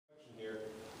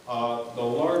the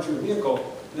larger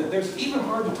vehicle. There's even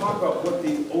hard to talk about what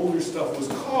the older stuff was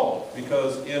called,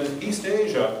 because in East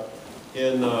Asia,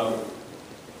 in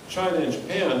China and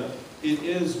Japan, it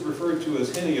is referred to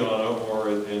as Hinayana, or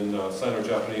in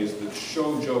Sino-Japanese, the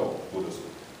Shoujo Buddhism.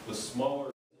 The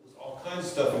smaller, all kinds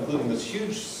of stuff, including this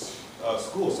huge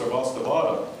school,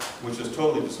 Sarvastivada, which has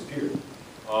totally disappeared.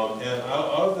 And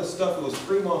out of this stuff, it was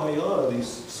pre-Mahayana, these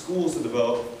schools that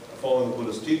developed following the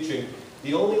Buddhist teaching.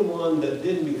 The only one that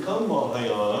didn't become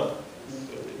Mahayana,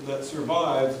 that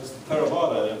survives, is the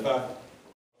Theravada. And in fact,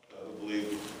 I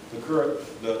believe the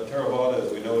Theravada,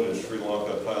 as we know it in Sri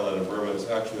Lanka, Thailand, and Burma, is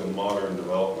actually a modern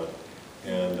development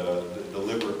and a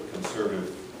deliberate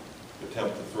conservative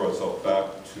attempt to throw itself back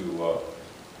to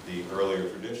the earlier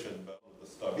tradition. But the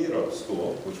Stavira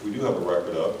school, which we do have a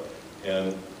record of,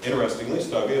 and interestingly,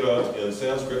 Stavira in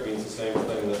Sanskrit means the same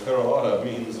thing that Theravada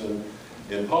means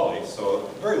in Pali. So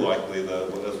very likely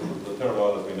that the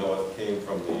Theravada, as we know it, came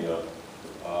from the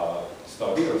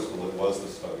Stavira school. It was the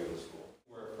Stavira school.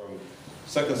 Where from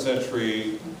 2nd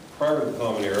century prior to the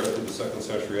Common Era to the 2nd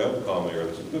century of the Common Era,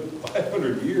 there's a good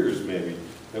 500 years maybe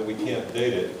that we can't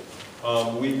date it.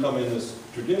 We come in this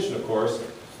tradition, of course.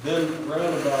 Then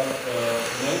around about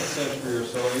 9th century or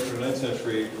so, 8th or 9th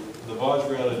century, the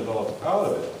Vajrayana developed out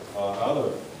of it, out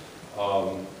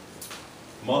of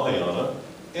Mahayana.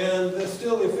 And there's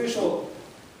still the official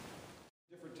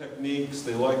different techniques.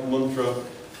 They like mantra.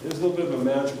 There's a little bit of a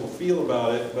magical feel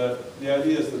about it, but the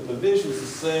idea is that the vision is the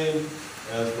same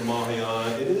as the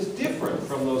Mahayana. It is different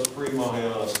from those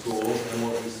pre-Mahayana schools and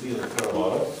what we see in the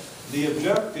Theravada. The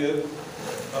objective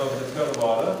of the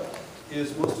Theravada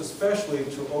is most especially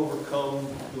to overcome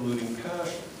deluding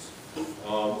passions.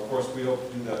 Of course, we hope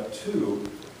to do that too,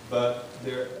 but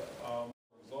their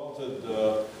exalted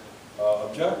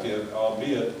objective,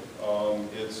 albeit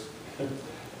it's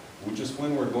just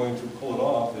when we're going to pull it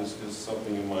off is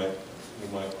something you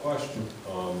might question.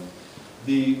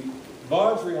 The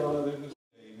Vajrayana, there's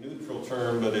a neutral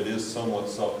term, but it is somewhat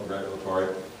self-congratulatory.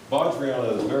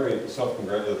 Vajrayana is very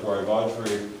self-congratulatory.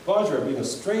 Vajra being a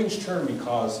strange term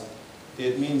because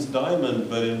it means diamond,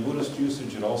 but in Buddhist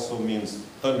usage it also means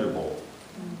thunderbolt.